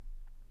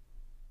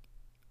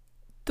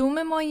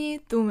Думи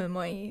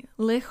мої,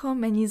 лихо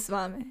мені з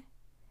вами.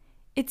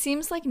 It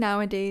seems like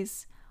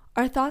nowadays,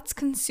 our thoughts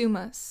consume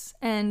us,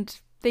 and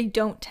they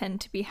don't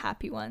tend to be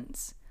happy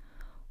ones.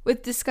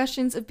 With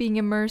discussions of being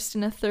immersed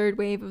in a third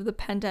wave of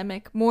the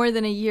pandemic more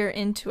than a year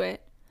into it,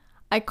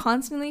 I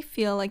constantly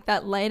feel like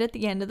that light at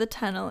the end of the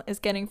tunnel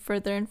is getting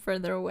further and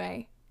further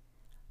away.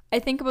 I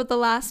think about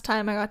the last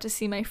time I got to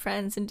see my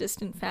friends and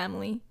distant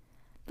family,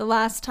 the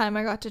last time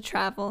I got to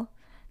travel,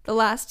 the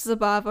last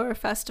Zabava or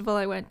festival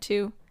I went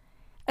to,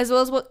 as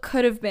well as what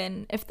could have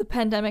been if the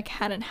pandemic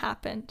hadn't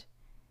happened.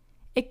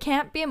 It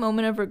can't be a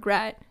moment of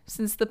regret,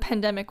 since the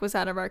pandemic was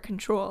out of our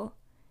control.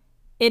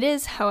 It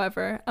is,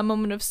 however, a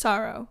moment of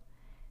sorrow,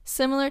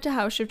 similar to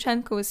how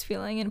Shevchenko was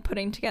feeling in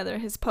putting together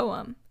his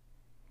poem.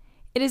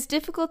 It is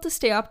difficult to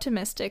stay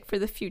optimistic for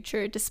the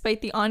future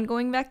despite the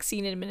ongoing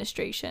vaccine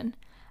administration,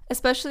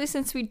 especially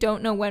since we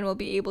don't know when we'll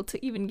be able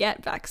to even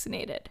get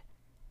vaccinated.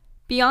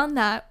 Beyond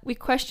that, we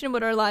question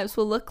what our lives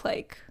will look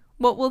like.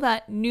 What will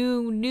that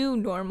new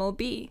normal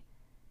be?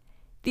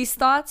 These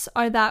thoughts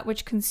are that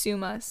which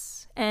consume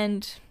us,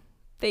 and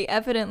they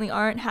evidently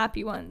aren't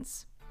happy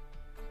ones.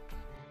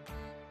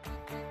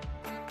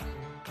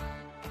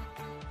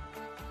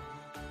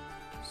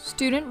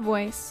 Student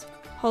Voice,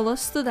 Holo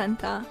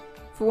Studenta,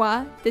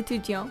 Voix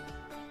d'étudiant,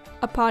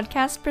 a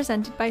podcast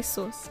presented by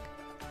SUSK.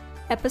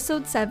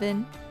 Episode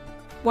 7,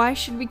 Why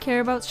Should We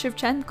Care About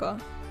Shevchenko?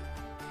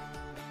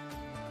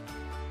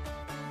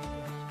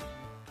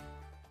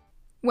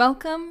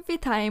 Welcome,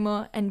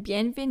 вітаємо, and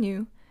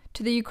bienvenue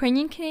to the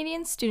Ukrainian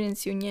Canadian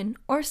Students Union,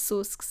 or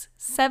SUSK's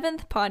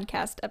 7th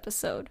podcast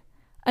episode,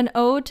 an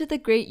ode to the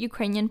great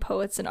Ukrainian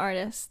poets and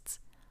artists.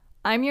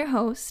 I'm your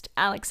host,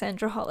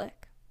 Alexandra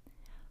Hollick.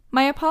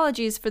 My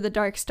apologies for the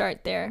dark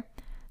start there.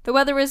 The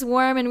weather is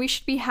warm and we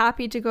should be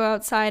happy to go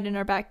outside in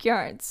our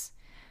backyards.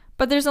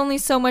 But there's only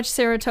so much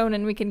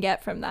serotonin we can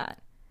get from that.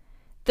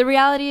 The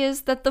reality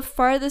is that the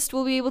farthest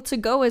we'll be able to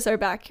go is our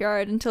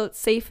backyard until it's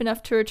safe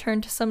enough to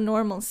return to some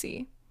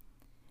normalcy.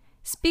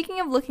 Speaking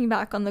of looking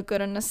back on the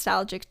good and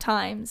nostalgic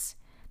times,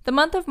 the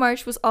month of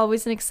March was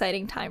always an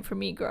exciting time for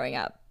me growing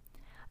up.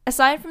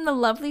 Aside from the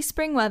lovely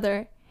spring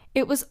weather,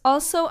 it was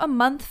also a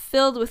month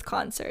filled with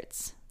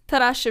concerts,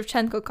 Taras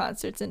Shevchenko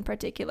concerts in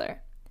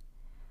particular.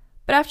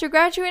 But after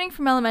graduating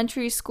from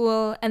elementary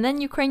school and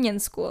then Ukrainian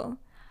school,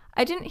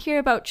 I didn't hear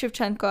about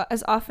Shevchenko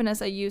as often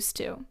as I used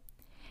to.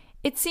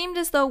 It seemed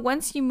as though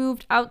once you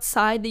moved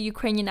outside the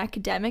Ukrainian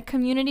academic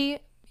community,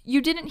 you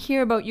didn't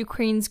hear about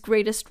Ukraine's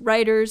greatest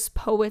writers,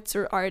 poets,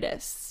 or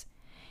artists.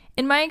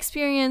 In my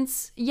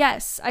experience,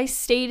 yes, I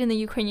stayed in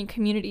the Ukrainian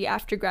community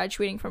after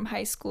graduating from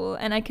high school,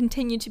 and I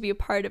continued to be a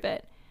part of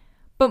it.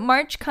 But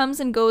March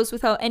comes and goes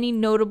without any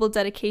notable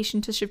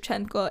dedication to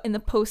Shevchenko in the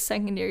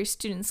post-secondary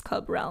students'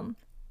 club realm.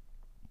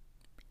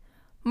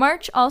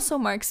 March also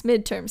marks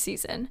midterm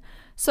season,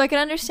 so I can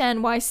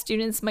understand why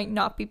students might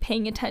not be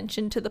paying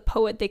attention to the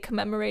poet they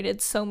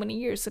commemorated so many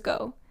years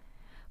ago.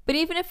 But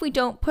even if we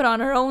don't put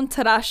on our own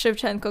Taras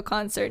Shevchenko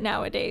concert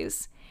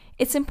nowadays,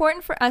 it's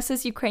important for us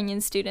as Ukrainian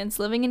students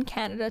living in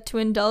Canada to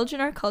indulge in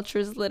our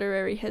culture's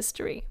literary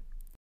history.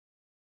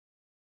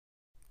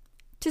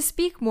 To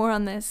speak more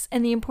on this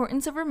and the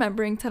importance of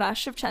remembering Taras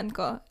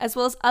Shevchenko, as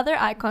well as other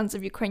icons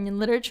of Ukrainian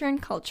literature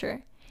and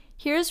culture,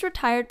 here is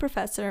retired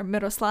professor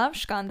Miroslav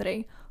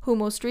Shkandry, who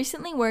most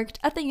recently worked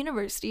at the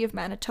University of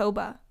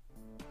Manitoba.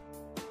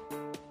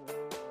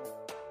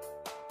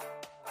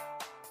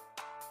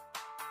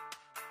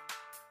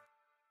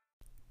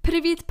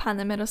 Привіт,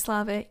 пане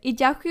Мирославе, і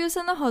дякую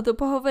за нагоду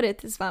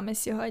поговорити з вами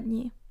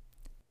сьогодні.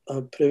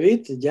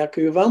 Привіт,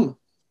 дякую вам.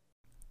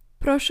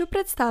 Прошу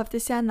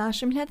представтеся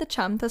нашим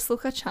глядачам та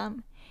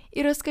слухачам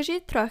і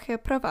розкажіть трохи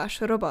про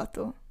вашу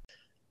роботу.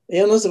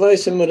 Я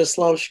називаюся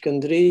Мирослав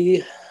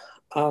Шкандрій,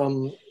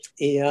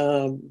 і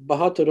я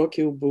багато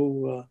років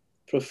був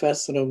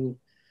професором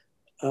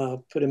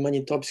при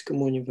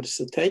Манітопському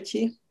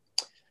університеті.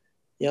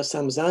 Я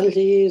сам з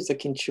Англії,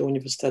 закінчив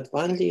університет в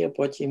Англії, а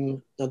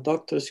потім на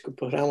докторську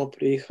програму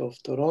приїхав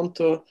в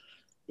Торонто.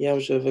 Я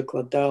вже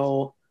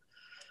викладав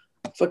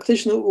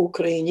фактично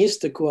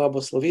україністику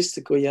або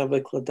славістику. Я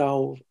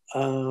викладав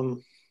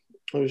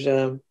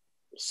вже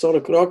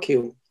 40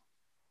 років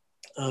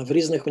в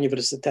різних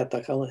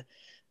університетах, але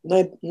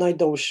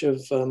найдовше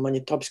в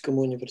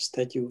Манітопському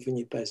університеті у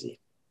Вінніпезі.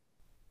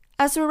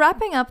 As we're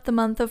wrapping up the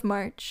month of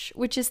March,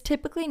 which is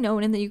typically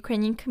known in the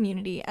Ukrainian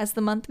community as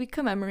the month we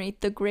commemorate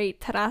the great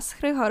Taras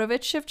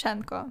Grigorovich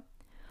Shevchenko,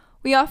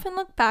 we often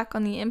look back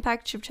on the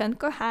impact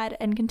Shevchenko had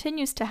and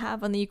continues to have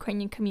on the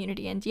Ukrainian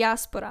community and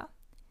diaspora.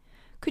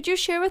 Could you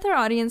share with our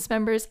audience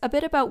members a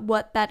bit about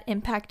what that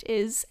impact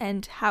is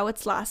and how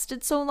it's lasted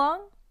so long?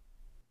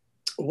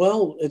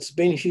 Well, it's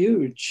been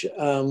huge.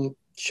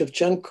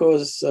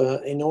 Shevchenko's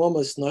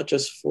enormous, not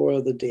just for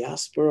the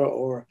diaspora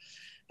or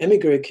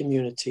immigrant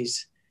communities,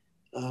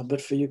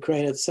 but for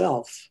Ukraine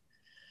itself.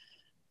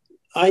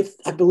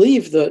 I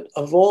believe that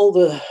of all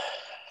the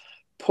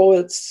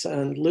poets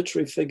and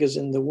literary figures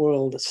in the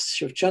world,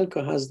 Shevchenko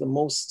has the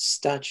most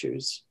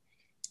statues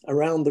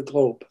around the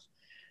globe.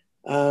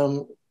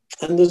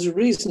 And there's a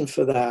reason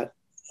for that.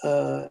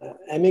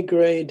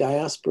 emigre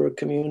diaspora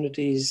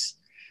communities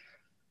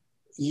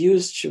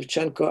used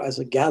Shevchenko as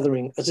a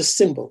gathering, as a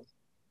symbol,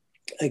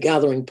 a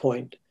gathering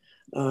point.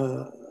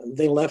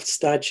 They left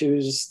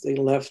statues, they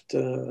left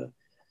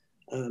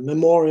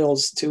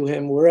memorials to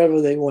him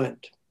wherever they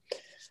went.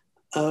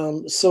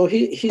 So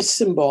he's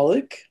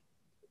symbolic.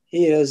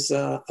 He is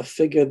a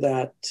figure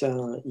that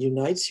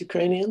unites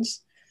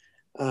Ukrainians,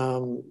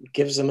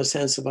 gives them a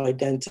sense of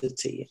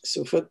identity.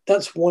 So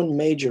that's one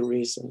major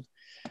reason.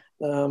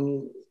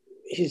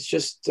 He's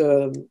just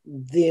the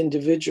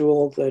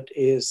individual that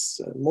is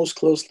most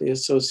closely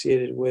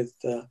associated with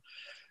the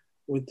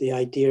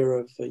idea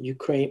of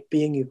Ukraine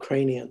being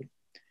Ukrainian.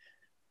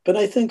 But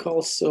I think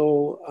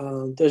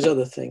also there's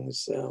other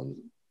things.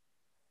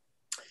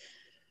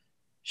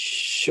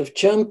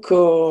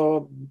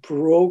 Shevchenko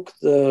broke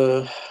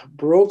the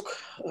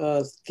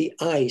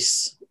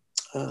ice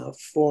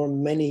for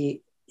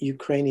many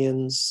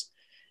Ukrainians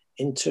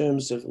in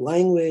terms of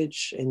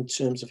language, in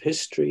terms of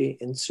history,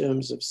 in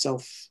terms of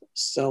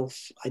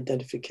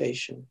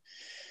self-identification.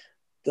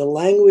 The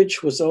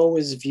language was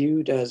always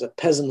viewed as a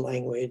peasant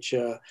language,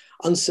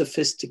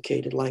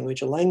 unsophisticated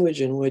language, a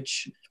language in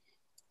which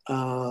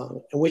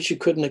you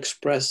couldn't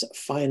express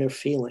finer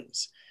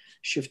feelings.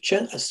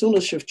 As soon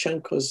as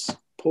Shevchenko's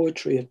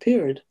poetry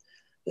appeared,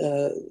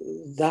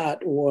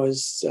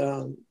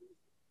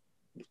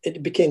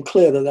 it became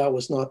clear that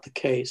was not the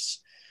case.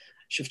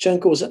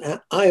 Shevchenko was an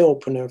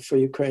eye-opener for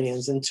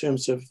Ukrainians in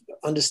terms of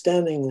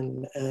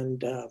understanding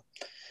and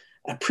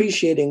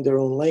appreciating their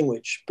own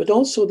language, but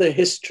also their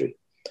history.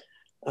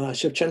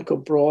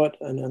 Shevchenko brought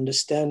an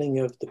understanding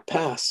of the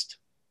past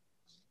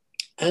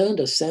and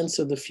a sense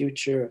of the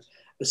future,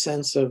 a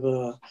sense of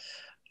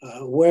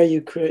where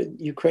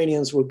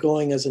Ukrainians were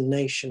going as a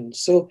nation.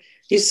 So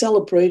he's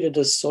celebrated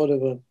as sort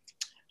of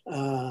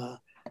a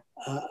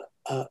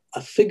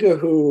figure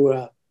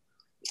who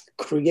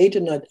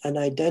created an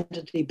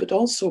identity, but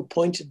also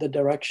pointed the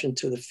direction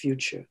to the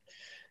future.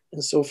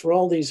 And so for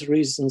all these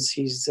reasons,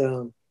 he's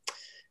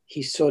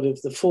sort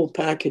of the full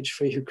package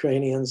for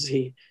Ukrainians.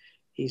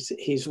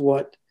 He's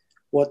what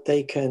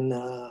they can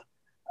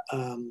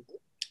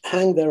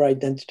hang their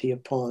identity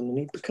upon, and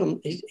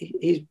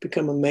he's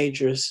become a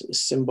major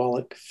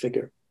symbolic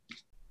figure.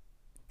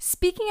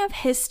 Speaking of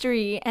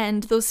history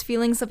and those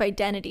feelings of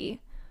identity,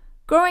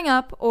 growing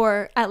up,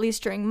 or at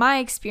least during my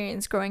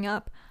experience growing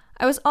up,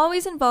 I was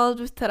always involved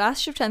with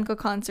Taras Shevchenko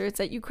concerts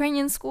at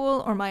Ukrainian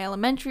school or my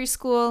elementary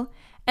school,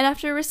 and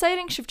after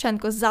reciting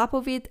Shevchenko's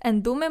Zapovit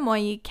and Dumy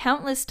Moyi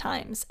countless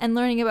times and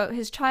learning about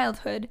his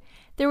childhood,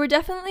 there were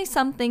definitely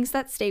some things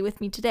that stay with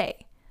me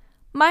today.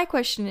 My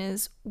question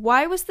is,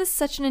 why was this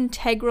such an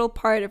integral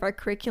part of our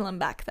curriculum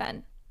back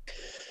then?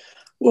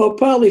 Well,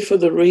 partly for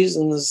the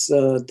reasons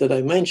that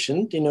I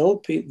mentioned.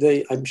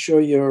 I'm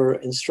sure your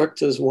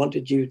instructors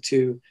wanted you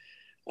to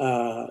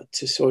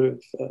sort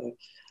of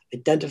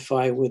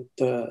identify with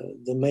the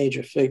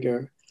major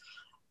figure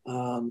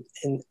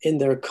in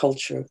their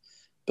culture.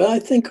 But I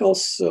think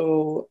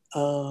also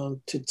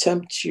to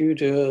tempt you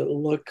to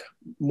look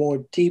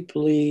more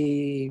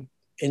deeply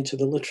into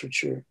the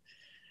literature.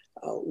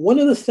 One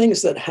of the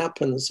things that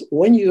happens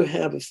when you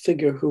have a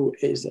figure who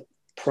is a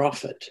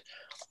prophet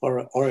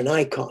or an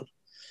icon,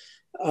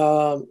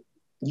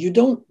 you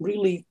don't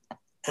really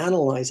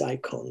analyze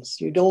icons.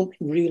 You don't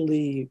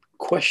really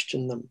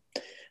question them.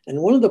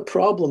 And one of the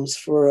problems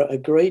for a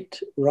great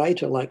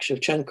writer like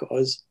Shevchenko,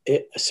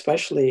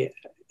 especially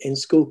in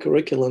school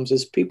curriculums,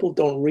 is people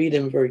don't read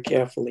him very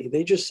carefully.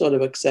 They just sort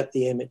of accept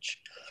the image.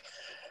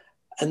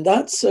 And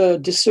that's a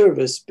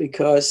disservice,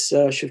 because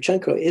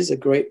Shevchenko is a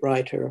great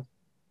writer.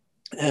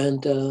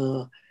 And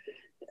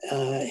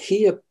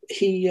he's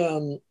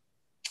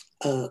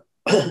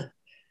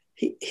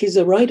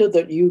a writer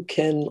that you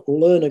can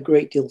learn a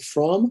great deal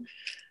from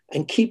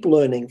and keep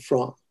learning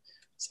from.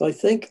 So I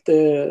think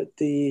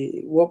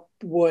what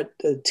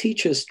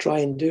teachers try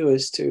and do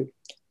is to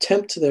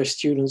tempt their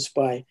students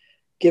by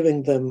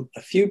giving them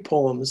a few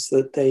poems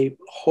that they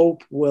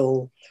hope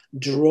will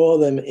draw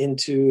them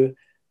into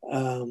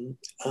an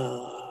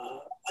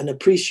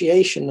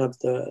appreciation of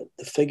the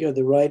figure,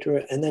 the writer,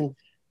 and then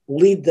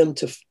lead them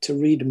to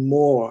read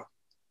more.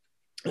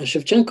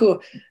 Shevchenko,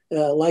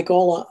 like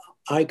all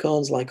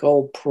icons, like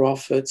all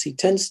prophets, he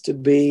tends to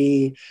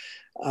be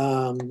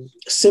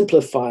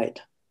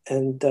simplified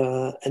and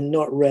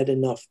not read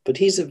enough. But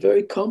he's a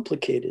very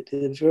complicated,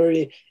 a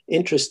very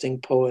interesting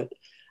poet,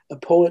 a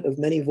poet of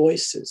many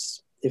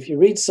voices. If you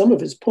read some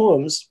of his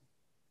poems,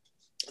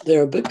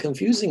 they're a bit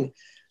confusing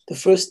the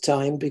first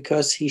time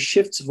because he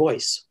shifts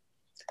voice.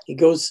 He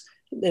goes,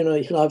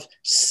 he'll have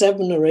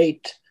 7 or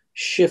 8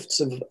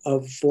 shifts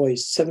of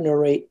voice, 7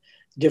 or 8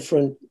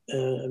 different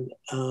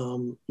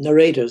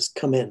narrators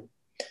come in.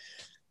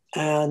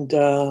 And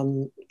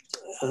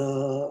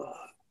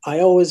I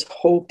always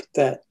hope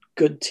that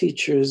good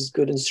teachers,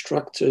 good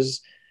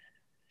instructors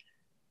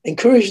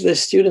encourage their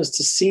students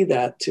to see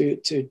that,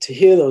 to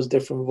hear those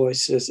different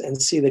voices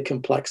and see the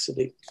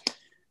complexity.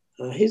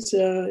 He's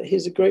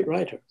a great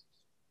writer.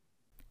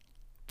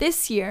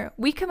 This year,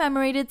 we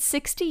commemorated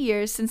 60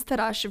 years since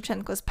Taras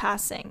Shevchenko's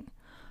passing.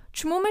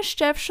 Чому ми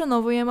ще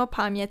вшановуємо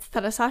пам'ять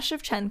Тараса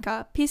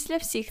Шевченка після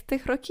всіх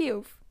тих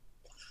років?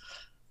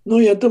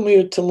 Ну, я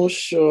думаю, тому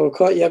що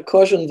як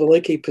кожен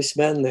великий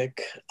письменник,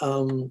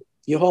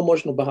 його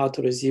можна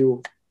багато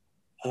разів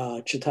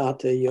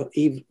читати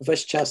і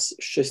весь час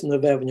щось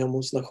нове в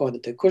ньому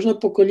знаходити. Кожне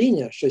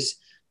покоління щось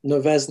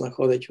нове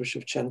знаходить у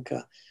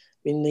Шевченка.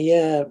 Він не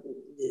є,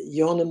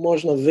 його не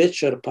можна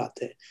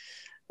вичерпати.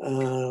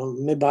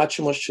 Ми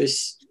бачимо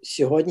щось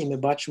сьогодні, ми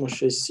бачимо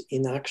щось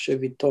інакше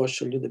від того,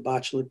 що люди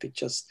бачили під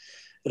час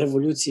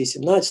революції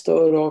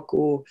 17-го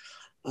року,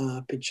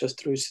 під час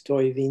Другої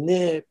світової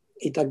війни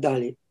і так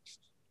далі.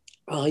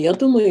 Я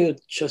думаю,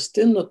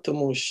 частинно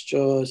тому,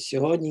 що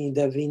сьогодні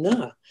йде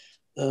війна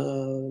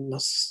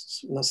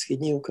на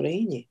Східній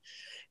Україні,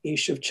 і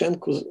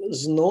Шевченко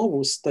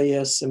знову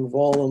стає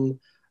символом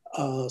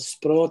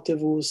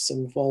спротиву,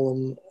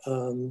 символом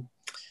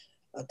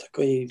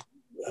такої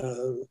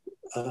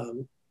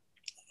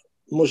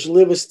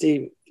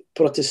можливості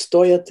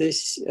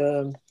протистоятись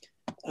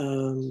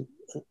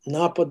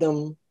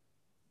нападам.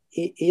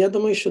 І я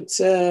думаю, що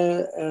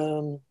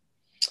це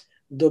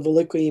до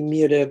великої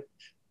міри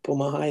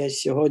допомагає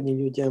сьогодні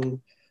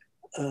людям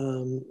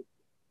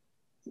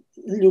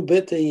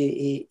любити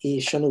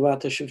і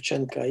шанувати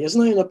Шевченка. Я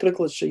знаю,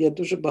 наприклад, що є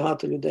дуже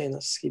багато людей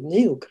на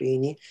Східній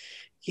Україні,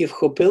 які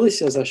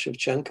вхопилися за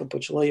Шевченка,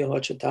 почали його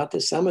читати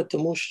саме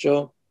тому,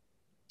 що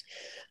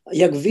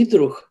як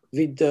відрух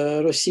від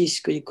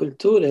російської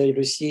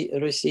культури,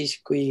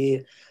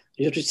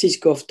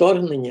 російського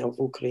вторгнення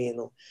в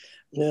Україну,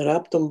 вони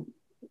раптом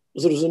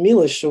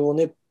зрозуміли, що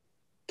вони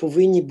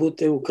повинні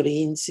бути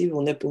українці,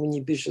 вони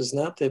повинні більше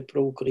знати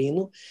про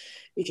Україну,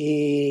 і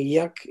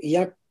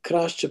як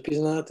краще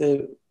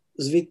пізнати,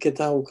 звідки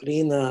та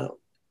Україна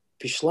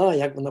пішла,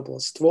 як вона була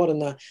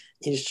створена,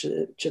 ніж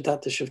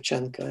читати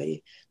Шевченка.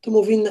 І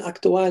тому він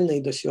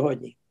актуальний до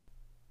сьогодні.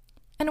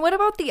 And what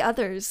about the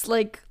others,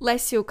 like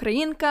Леся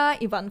Українка,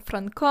 Іван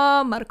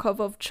Франко, Марко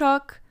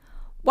Вовчок?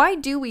 Why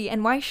do we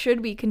and why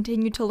should we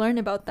continue to learn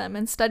about them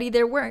and study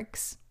their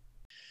works?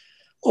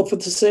 Well, for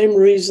the same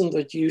reason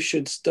that you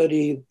should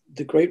study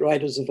the great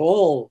writers of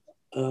all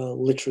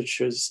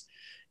literatures,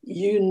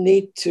 you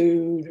need to,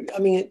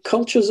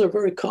 cultures are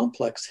very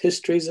complex,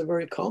 histories are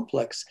very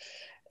complex,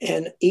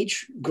 and each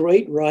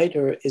great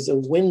writer is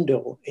a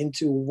window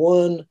into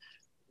one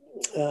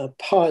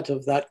part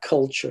of that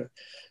culture.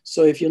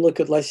 So if you look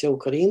at Lesia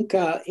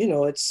Ukrainka,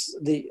 it's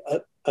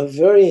a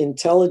very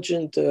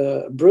intelligent,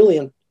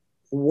 brilliant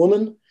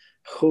woman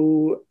who,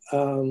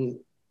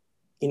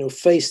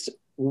 faced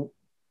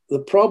the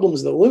problems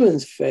that women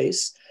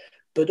face,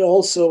 but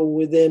also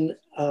within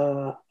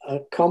a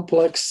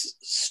complex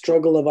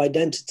struggle of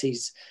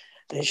identities.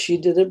 And she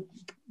did it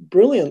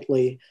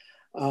brilliantly.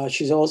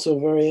 She's also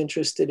very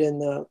interested in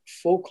the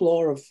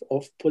folklore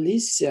of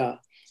Polisia.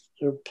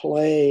 Her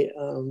play,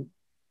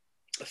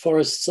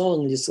 Forest Song,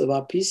 Lisova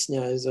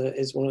Pisnya,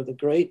 is one of the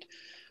great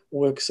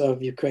works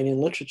of Ukrainian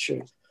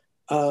literature.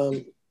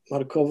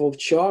 Marko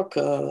Vovchok,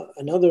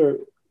 another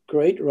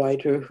great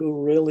writer who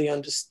really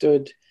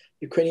understood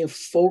Ukrainian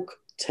folk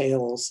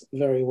tales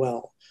very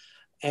well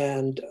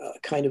and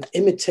kind of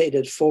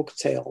imitated folk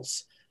tales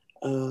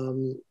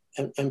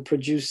and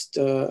produced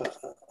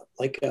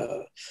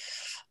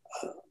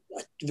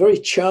very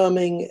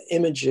charming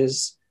images,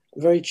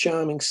 very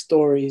charming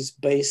stories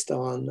based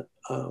on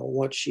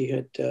what she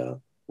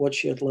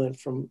had learned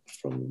from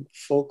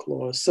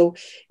folklore. So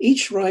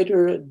each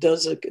writer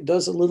does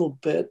a little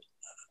bit,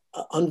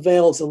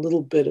 unveils a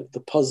little bit of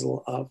the puzzle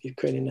of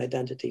Ukrainian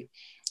identity.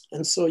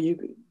 And so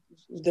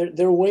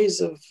there are ways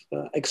of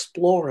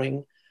exploring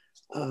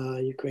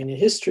Ukrainian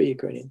history,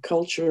 Ukrainian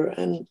culture,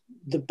 and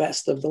the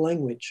best of the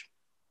language.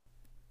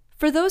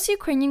 For those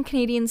Ukrainian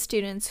Canadian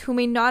students who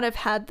may not have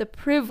had the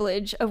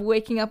privilege of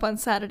waking up on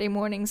Saturday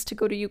mornings to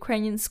go to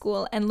Ukrainian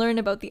school and learn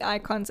about the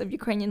icons of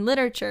Ukrainian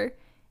literature,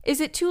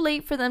 is it too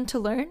late for them to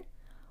learn?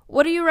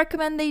 What do you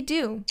recommend they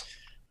do?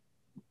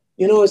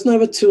 It's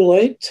never too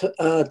late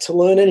to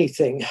learn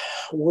anything.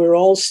 We're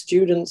all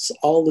students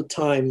all the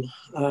time.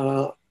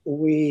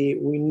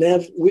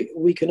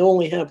 We can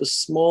only have a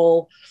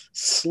small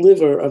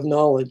sliver of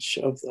knowledge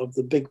of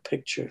the big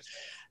picture.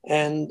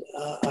 And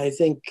I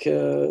think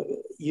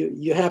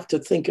you have to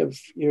think of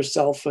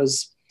yourself as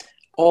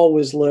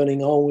always learning,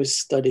 always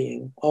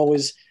studying,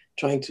 always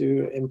trying to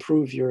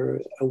improve your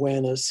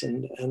awareness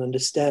and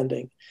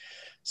understanding.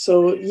 So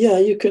yeah,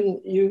 you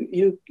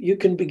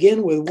can begin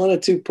with one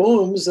or two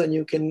poems and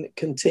you can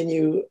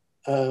continue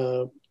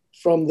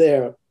from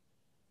there.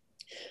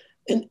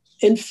 And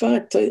in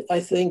fact, I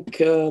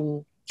think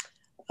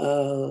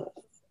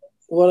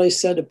what I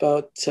said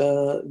about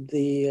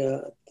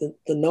the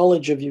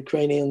knowledge of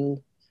Ukrainian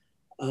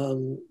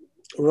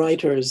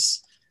writers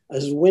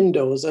as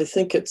windows, I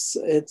think it's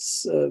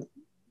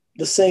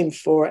the same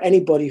for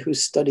anybody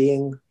who's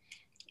studying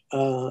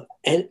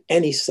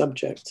any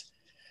subject.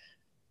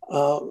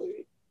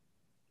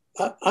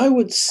 I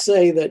would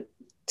say that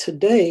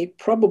today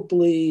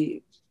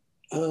probably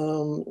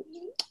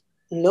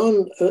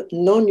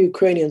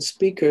non-Ukrainian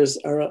speakers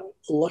are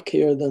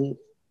luckier than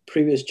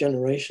previous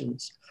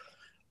generations.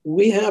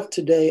 We have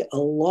today a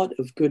lot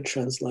of good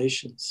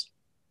translations.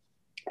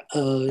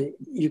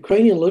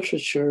 Ukrainian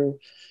literature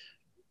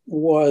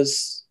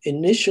was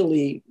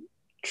initially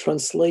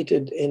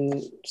translated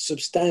in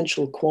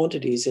substantial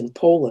quantities in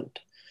Poland,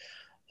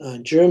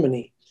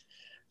 Germany,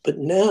 but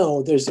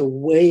now there's a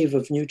wave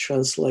of new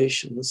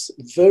translations,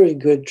 very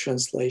good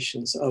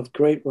translations of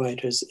great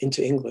writers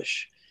into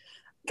English.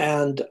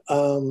 And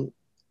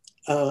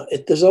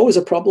there's always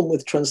a problem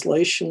with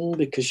translation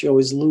because you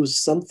always lose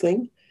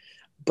something,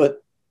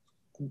 but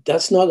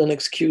that's not an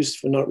excuse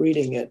for not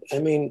reading it. I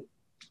mean,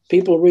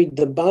 people read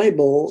the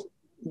Bible,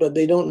 but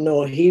they don't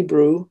know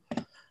Hebrew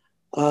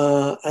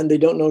and they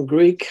don't know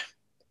Greek.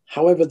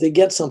 However, they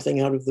get something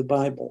out of the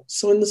Bible.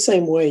 So in the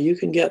same way, you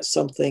can get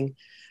something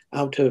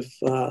out of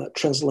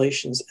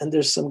translations. And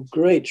there's some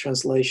great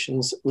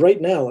translations right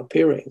now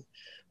appearing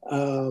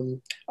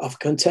of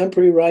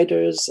contemporary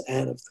writers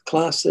and of the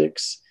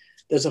classics.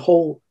 There's a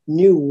whole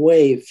new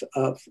wave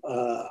of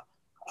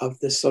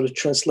this sort of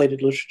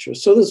translated literature.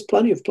 So there's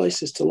plenty of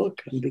places to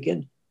look and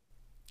begin.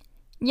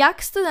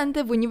 Як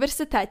студенти в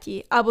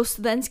університеті або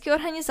студентській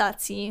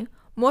організації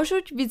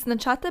можуть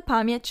відзначати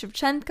пам'ять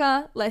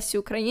Шевченка, Лесі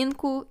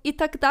Українку і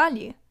так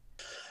далі?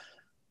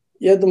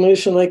 Я думаю,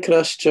 що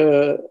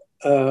найкраще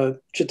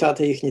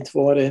читати їхні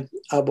твори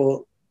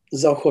або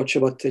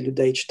заохочувати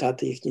людей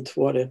читати їхні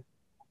твори.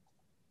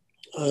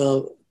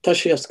 Те,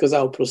 що я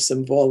сказав про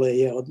символи,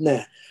 є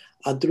одне,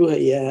 а друге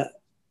є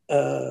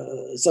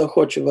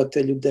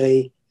заохочувати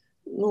людей,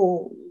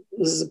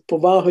 з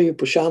повагою,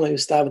 пошаною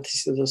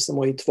ставитися до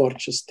самої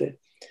творчості.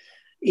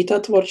 І та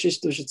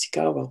творчість дуже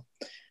цікава.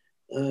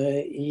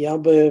 Я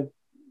би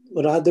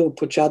радив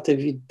почати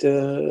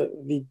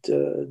від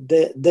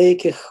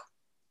деяких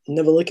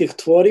невеликих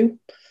творів,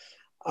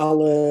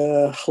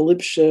 але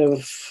глибше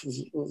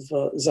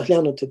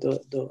заглянути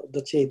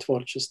до цієї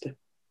творчості.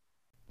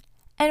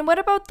 And what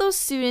about those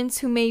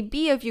students who may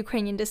be of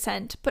Ukrainian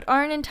descent but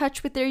aren't in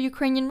touch with their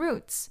Ukrainian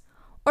roots?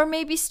 Or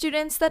maybe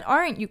students that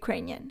aren't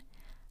Ukrainian?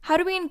 How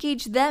do we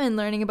engage them in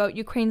learning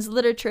about Ukraine's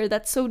literature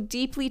that's so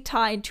deeply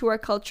tied to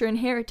our culture and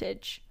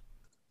heritage?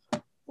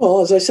 Well,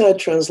 as I said,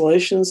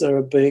 translations are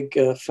a big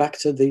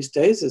factor these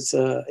days.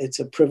 It's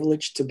a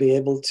privilege to be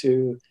able to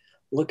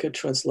look at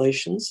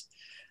translations.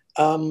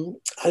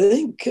 I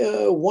think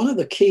one of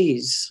the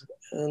keys,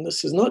 and this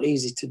is not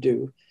easy to do,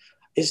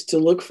 is to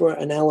look for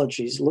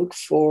analogies, look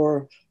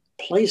for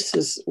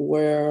places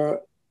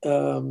where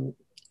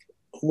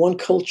one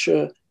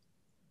culture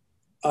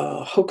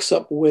hooks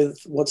up with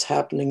what's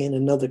happening in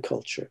another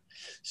culture.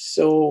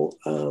 So,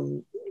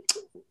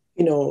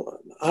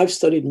 I've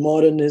studied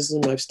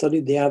modernism, I've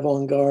studied the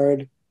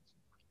avant-garde,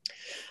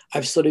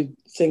 I've studied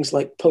things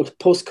like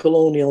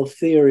post-colonial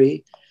theory.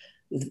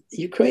 The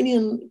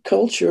Ukrainian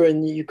culture and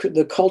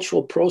the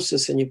cultural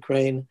process in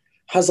Ukraine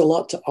has a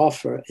lot to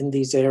offer in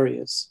these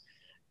areas.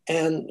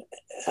 And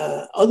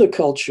other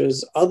cultures,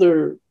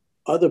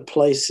 other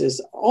places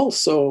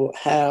also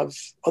have,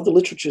 other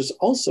literatures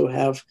also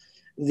have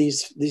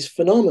these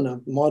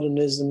phenomena: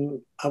 modernism,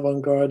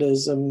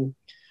 avant-gardism,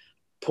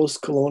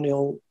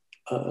 post-colonial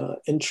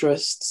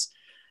interests.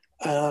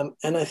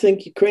 And I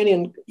think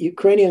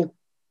Ukrainian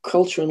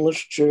culture and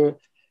literature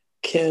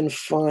can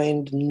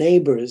find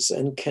neighbors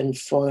and can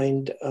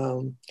find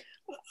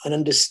an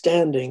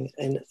understanding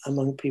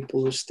among people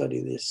who study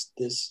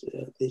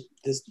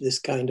this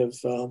kind of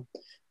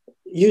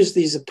use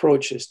these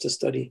approaches to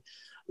study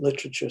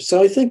literature.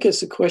 So I think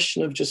it's a question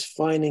of just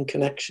finding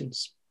connections.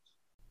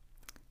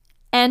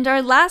 And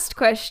our last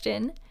question,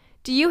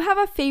 do you have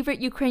a favorite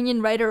Ukrainian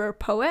writer or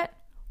poet?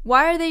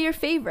 Why are they your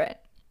favorite?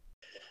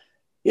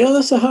 Yeah,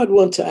 that's a hard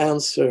one to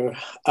answer.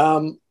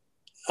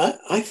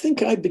 I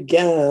think I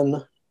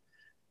began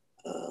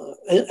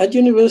at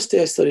university.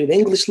 I studied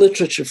English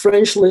literature,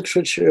 French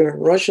literature,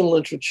 Russian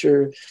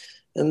literature,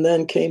 and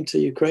then came to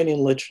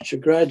Ukrainian literature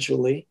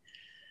gradually.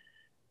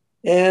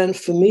 And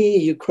for me,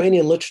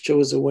 Ukrainian literature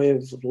was a way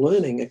of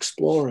learning,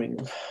 exploring.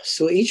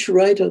 So each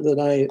writer that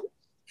I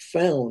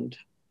found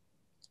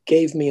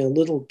gave me a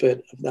little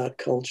bit of that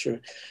culture.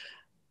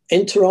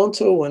 In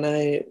Toronto, when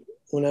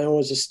I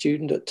was a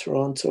student at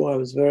Toronto, I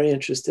was very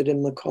interested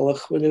in Mykola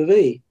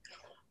Khvilievy.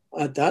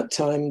 At that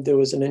time, there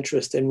was an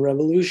interest in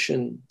revolution,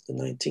 the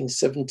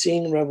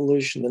 1917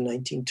 revolution, the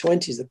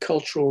 1920s, the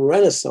cultural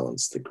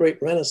renaissance, the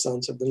great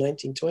renaissance of the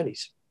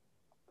 1920s.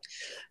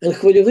 And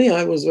Khvilievy,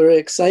 I was very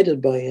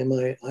excited by him.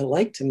 I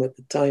liked him at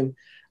the time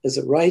as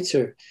a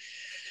writer.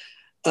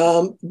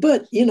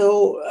 But,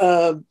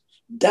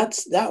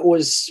 that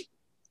was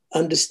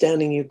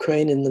understanding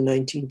Ukraine in the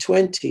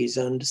 1920s,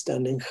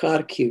 understanding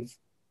Kharkiv.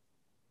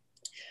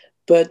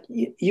 But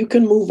you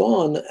can move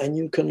on and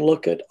you can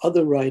look at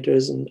other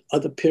writers and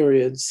other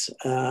periods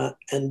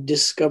and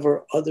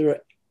discover other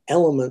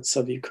elements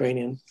of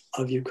Ukrainian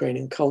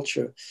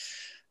culture.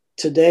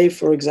 Today,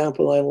 for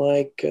example, I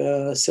like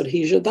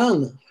Serhiy Zhadan,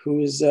 who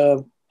is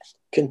a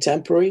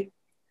contemporary,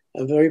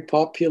 a very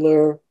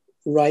popular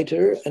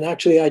writer. And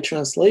actually, I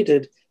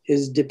translated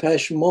his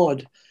Depeche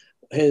Mode,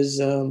 his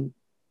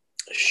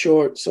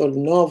short sort of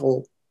novel,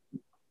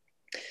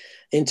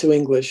 into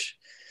English.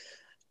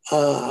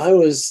 I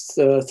was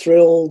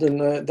thrilled, and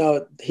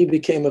that he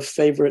became a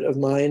favorite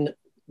of mine,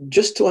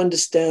 just to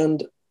understand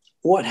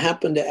what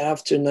happened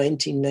after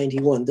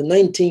 1991. The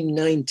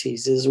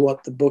 1990s is what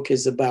the book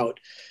is about,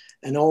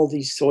 and all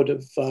these sort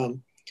of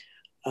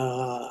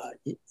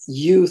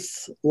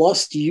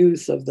lost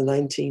youth of the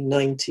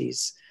 1990s.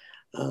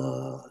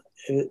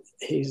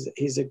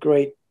 He's a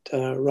great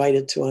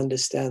writer to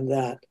understand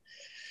that.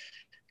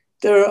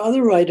 There are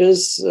other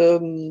writers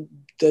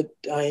that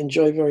I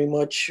enjoy very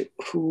much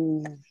who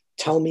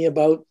tell me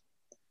about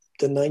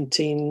the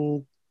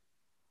 1920s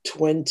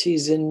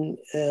in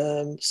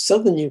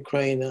southern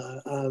Ukraine,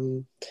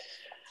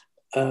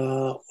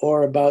 or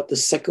about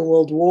the Second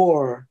World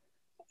War.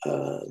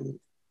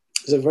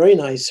 There's a very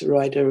nice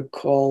writer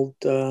called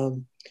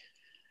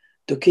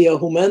Dukia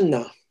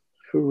Humenna,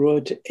 who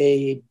wrote a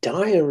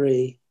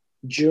diary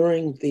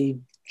during the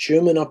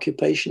German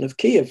occupation of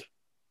Kiev.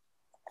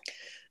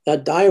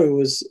 That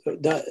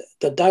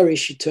diary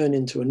she turned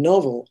into a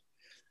novel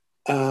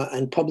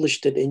and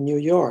published it in New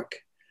York.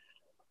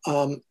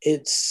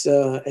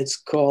 It's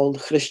called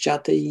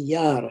Chrещатый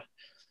Яр,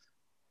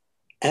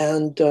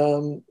 and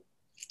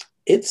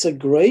it's a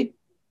great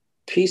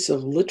piece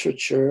of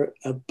literature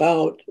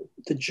about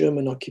the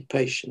German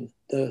occupation,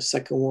 the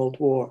Second World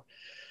War.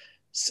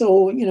 So,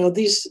 you know,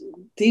 these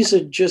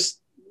are just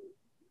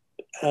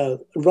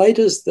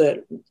writers that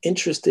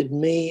interested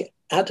me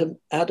at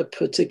a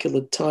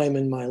particular time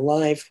in my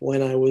life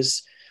when I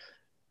was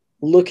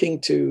looking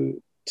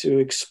to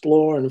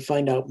explore and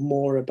find out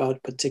more about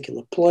a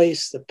particular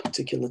place, a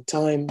particular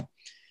time,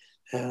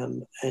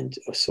 and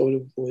sort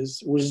of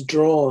was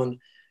drawn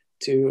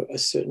to a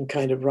certain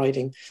kind of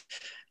writing.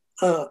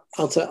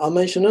 I'll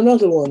mention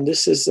another one.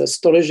 This is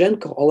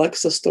Storozhenko,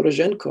 Alexei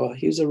Storozhenko.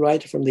 He was a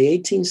writer from the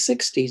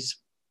 1860s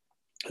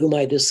whom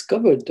I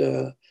discovered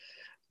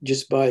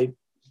just by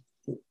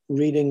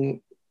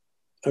reading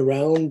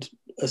around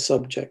a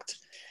subject.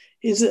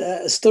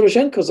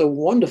 Storozhenko is a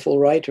wonderful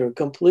writer,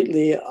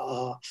 completely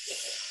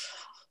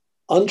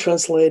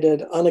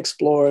untranslated,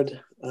 unexplored.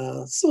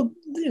 So,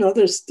 you know,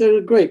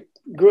 they're great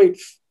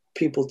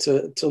people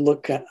to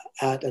look at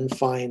and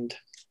find.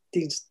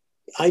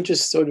 I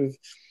just sort of,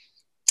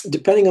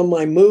 depending on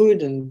my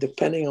mood and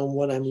depending on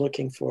what I'm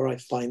looking for, I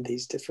find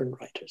these different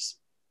writers.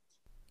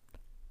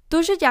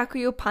 Дуже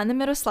дякую, пане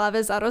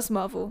Мирославе, за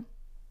розмову.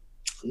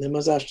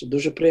 Нема за що.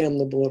 Дуже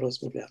приємно було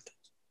розмовляти.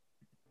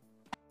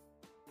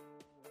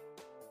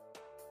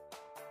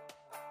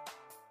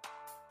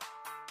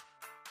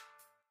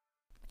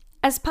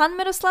 As Pan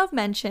Miroslav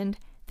mentioned,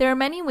 there are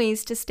many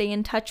ways to stay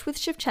in touch with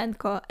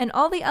Shevchenko and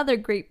all the other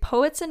great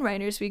poets and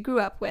writers we grew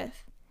up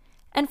with.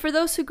 And for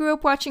those who grew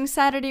up watching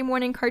Saturday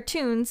morning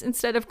cartoons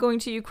instead of going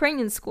to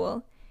Ukrainian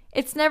school,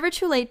 it's never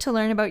too late to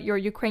learn about your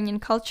Ukrainian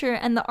culture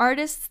and the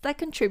artists that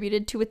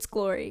contributed to its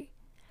glory.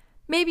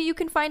 Maybe you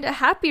can find a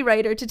happy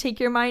writer to take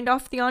your mind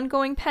off the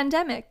ongoing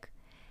pandemic.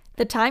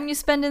 The time you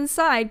spend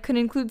inside could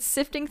include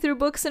sifting through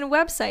books and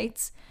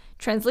websites.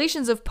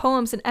 Translations of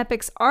poems and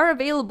epics are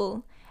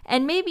available,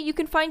 and maybe you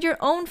can find your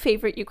own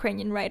favorite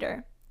Ukrainian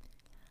writer.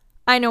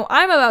 I know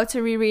I'm about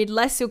to reread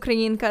Lesy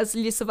Ukrainka's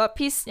Lisova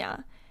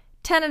Pisnya.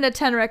 10 out of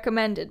 10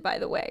 recommended, by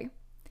the way.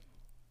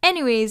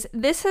 Anyways,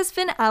 this has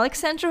been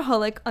Alexandra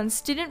Holik on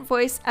Student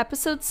Voice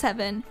Episode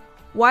 7,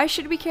 Why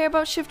Should We Care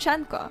About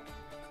Shevchenko?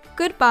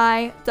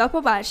 Goodbye, do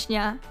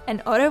pobачення,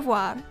 and au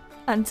revoir,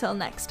 until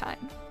next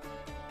time.